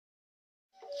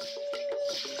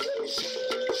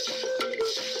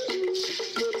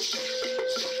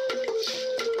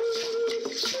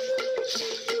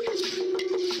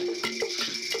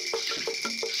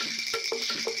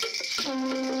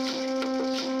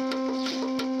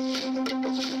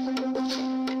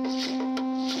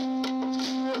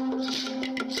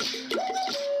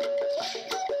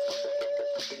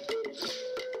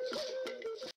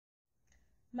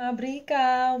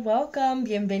Mabrika, welcome,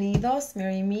 bienvenidos,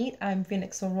 Merry Meet. I'm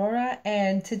Phoenix Aurora,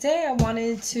 and today I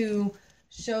wanted to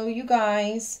show you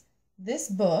guys this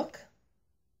book.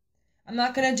 I'm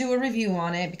not going to do a review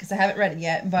on it because I haven't read it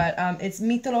yet, but it's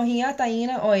Mitología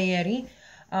Taína Oieri,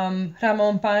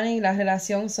 Ramón Pane y la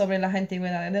relación sobre las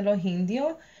antigüedades de los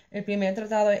indios, el primer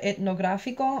tratado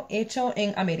etnográfico hecho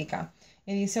en América.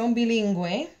 Edición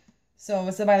bilingüe, so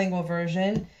it's a bilingual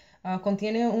version.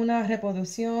 Contiene una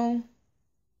reproducción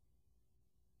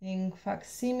en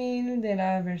facsímil de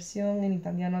la versión en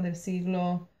italiano del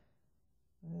siglo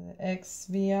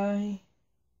XVI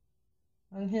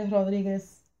Ángel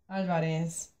Rodríguez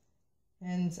Álvarez.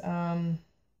 And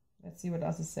let's see what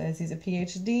else it says. He's a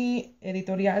PhD,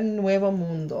 Editorial Nuevo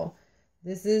Mundo.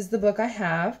 This is the book I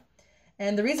have.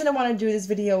 And the reason I want to do this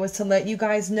video is to let you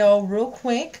guys know real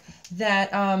quick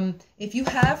that if you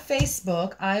have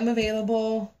Facebook, I'm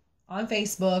available on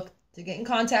Facebook to get in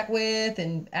contact with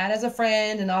and add as a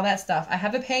friend and all that stuff. I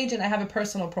have a page and I have a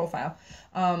personal profile.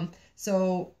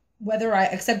 So whether I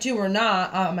accept you or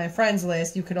not on my friends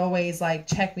list, you could always like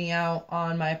check me out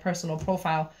on my personal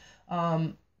profile.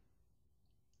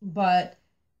 But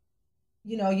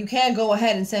you know, you can go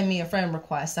ahead and send me a friend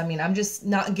request. I mean, I'm just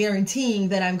not guaranteeing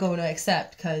that I'm going to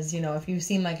accept because, you know, if you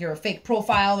seem like you're a fake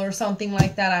profile or something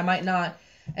like that, I might not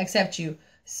accept you.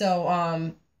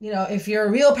 So, you know, if you're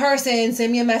a real person,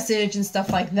 send me a message and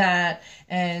stuff like that.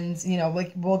 And, you know,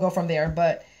 we'll go from there.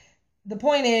 But the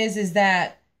point is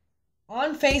that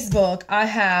on Facebook, I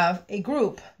have a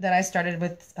group that I started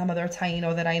with another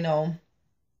Taino that I know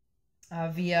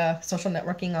via social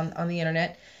networking on the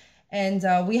internet. And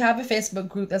we have a Facebook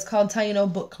group that's called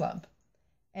Taino Book Club.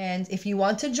 And if you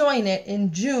want to join it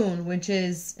in June, which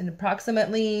is in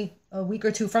approximately a week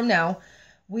or two from now,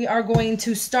 we are going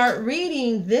to start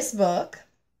reading this book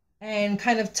and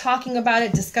kind of talking about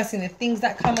it, discussing the things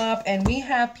that come up. And we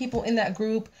have people in that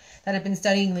group that have been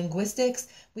studying linguistics.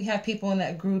 We have people in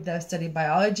that group that have studied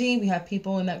biology. We have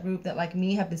people in that group that, like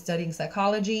me, have been studying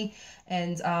psychology.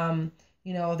 And,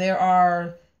 you know, there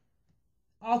are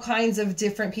all kinds of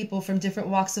different people from different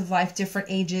walks of life, different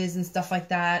ages and stuff like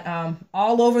that,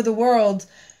 all over the world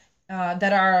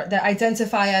that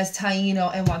identify as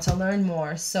Taino and want to learn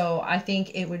more. So I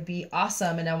think it would be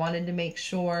awesome, and I wanted to make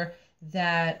sure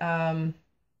that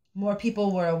more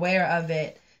people were aware of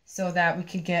it so that we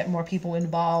could get more people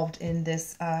involved in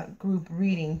this group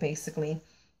reading, basically.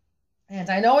 And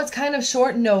I know it's kind of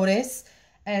short notice,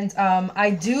 and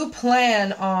I do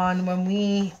plan on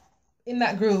in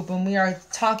that group, when we are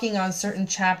talking on certain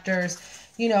chapters,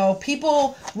 you know,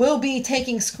 people will be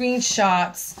taking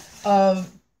screenshots of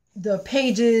the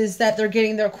pages that they're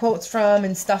getting their quotes from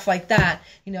and stuff like that.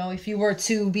 You know, if you were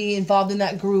to be involved in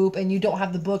that group and you don't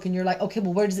have the book and you're like, okay,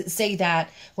 well, where does it say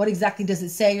that? What exactly does it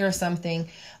say or something?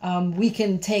 We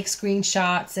can take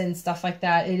screenshots and stuff like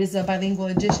that. It is a bilingual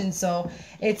edition, so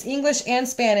it's English and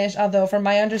Spanish, although from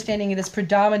my understanding, it is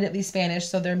predominantly Spanish.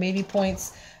 So there may be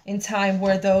points in time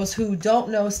where those who don't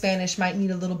know Spanish might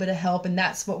need a little bit of help, and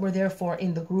that's what we're there for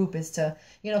in the group, is to,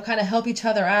 you know, kind of help each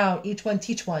other out, each one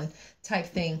teach one type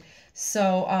thing.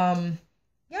 So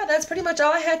yeah, that's pretty much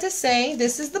all I had to say.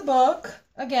 This is the book.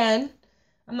 Again,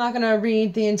 I'm not gonna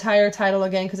read the entire title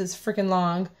again because it's freaking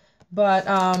long, but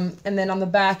and then on the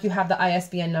back you have the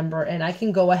ISBN number, and I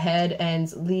can go ahead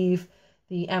and leave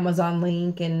the Amazon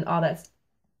link and all that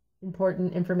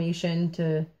important information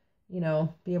to, you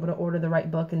know, be able to order the right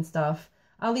book and stuff.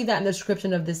 I'll leave that in the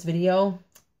description of this video.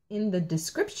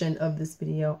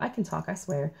 I can talk, I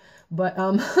swear. But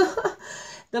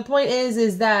the point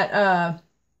is that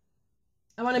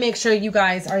I want to make sure you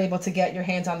guys are able to get your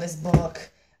hands on this book.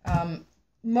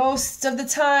 Most of the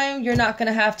time, you're not going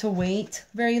to have to wait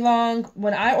very long.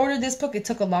 When I ordered this book, it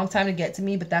took a long time to get to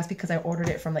me, but that's because I ordered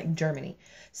it from like Germany.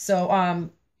 So,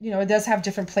 you know, it does have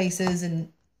different places in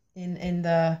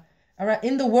the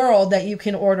world that you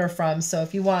can order from. So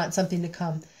if you want something to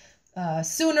come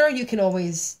sooner, you can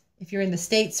always, if you're in the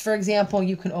States, for example,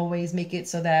 you can always make it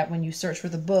so that when you search for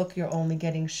the book, you're only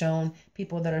getting shown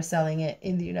people that are selling it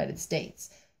in the United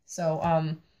States.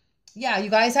 So yeah, you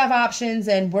guys have options,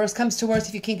 and worst comes to worst,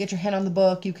 if you can't get your hand on the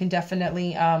book, you can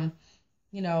definitely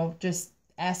you know, just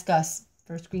ask us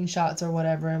for screenshots or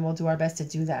whatever, and we'll do our best to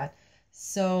do that.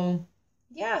 So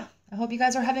yeah, I hope you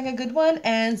guys are having a good one,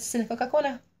 and Sinifo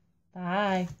Kakona.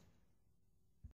 Bye.